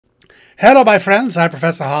Hello, my friends. I'm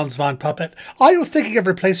Professor Hans von Puppet. Are you thinking of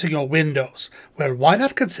replacing your windows? Well, why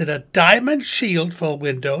not consider Diamond Shield for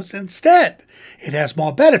Windows instead? It has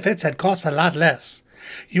more benefits and costs a lot less.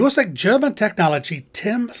 Using German technology,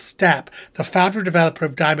 Tim Stapp, the founder and developer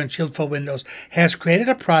of Diamond Shield for Windows, has created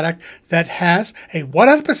a product that has a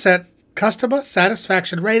 100% customer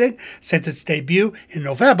satisfaction rating since its debut in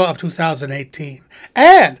November of 2018.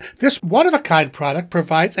 And this one-of-a-kind product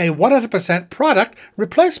provides a 100% product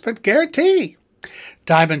replacement guarantee.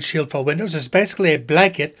 Diamond Shield for Windows is basically a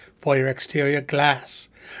blanket for your exterior glass.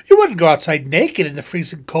 You wouldn't go outside naked in the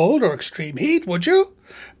freezing cold or extreme heat, would you?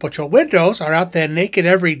 But your windows are out there naked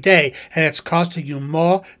every day, and it's costing you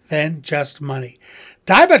more than just money.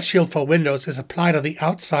 Diamond Shield for Windows is applied on the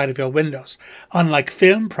outside of your windows, unlike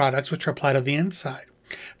film products which are applied on the inside.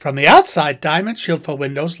 From the outside, Diamond Shield for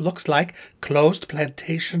Windows looks like closed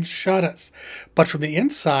plantation shutters, but from the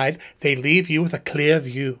inside, they leave you with a clear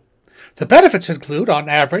view. The benefits include, on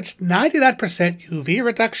average, 99% UV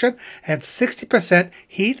reduction and 60%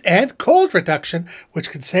 heat and cold reduction, which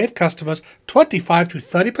can save customers 25 to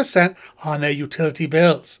 30% on their utility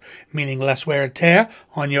bills, meaning less wear and tear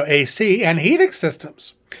on your AC and heating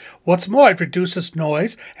systems. What's more, it reduces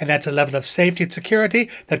noise and adds a level of safety and security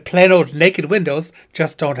that plain old naked windows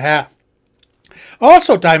just don't have.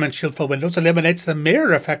 Also, Diamond Shield for Windows eliminates the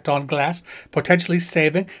mirror effect on glass, potentially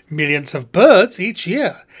saving millions of birds each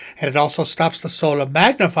year. And it also stops the solar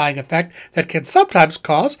magnifying effect that can sometimes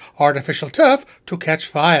cause artificial turf to catch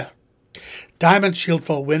fire. Diamond Shield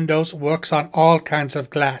for Windows works on all kinds of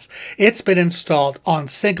glass. It's been installed on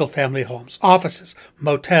single-family homes, offices,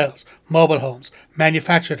 motels, mobile homes,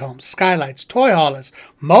 manufactured homes, skylights, toy haulers,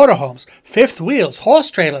 motorhomes, fifth wheels,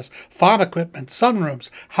 horse trailers, farm equipment,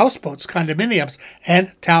 sunrooms, houseboats, condominiums,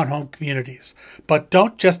 and townhome communities. But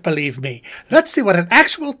don't just believe me. Let's see what an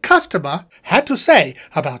actual customer had to say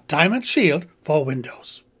about Diamond Shield for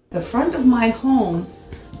Windows. The front of my home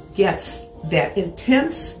gets that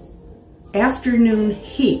intense afternoon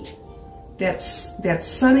heat, that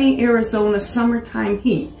sunny Arizona summertime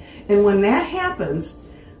heat, and when that happens,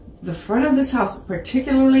 the front of this house,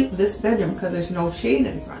 particularly this bedroom, because there's no shade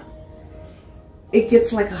in front, it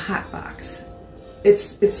gets like a hot box.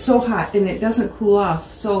 It's so hot and it doesn't cool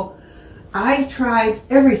off. So I tried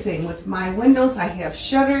everything with my windows. I have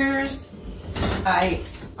shutters, I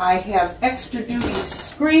have extra duty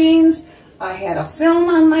screens, I had a film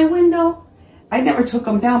on my window. I never took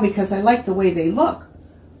them down because I like the way they look,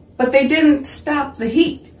 but they didn't stop the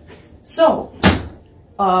heat. So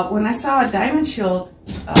when I saw a Diamond Shield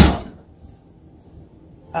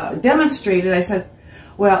demonstrated, I said,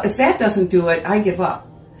 well, if that doesn't do it, I give up.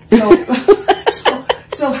 So,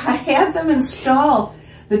 so I had them install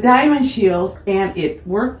the Diamond Shield, and it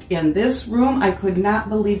worked in this room. I could not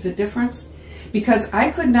believe the difference because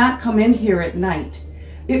I could not come in here at night.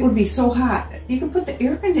 It would be so hot. You can put the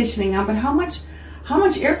air conditioning on, but how much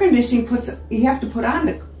air conditioning you have to put on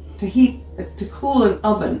to cool an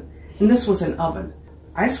oven? And this was an oven.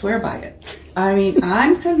 I swear by it. I mean,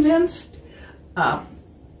 I'm convinced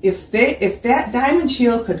if that Diamond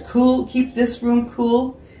Shield could keep this room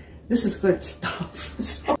cool, this is good stuff.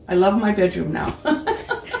 So, I love my bedroom now.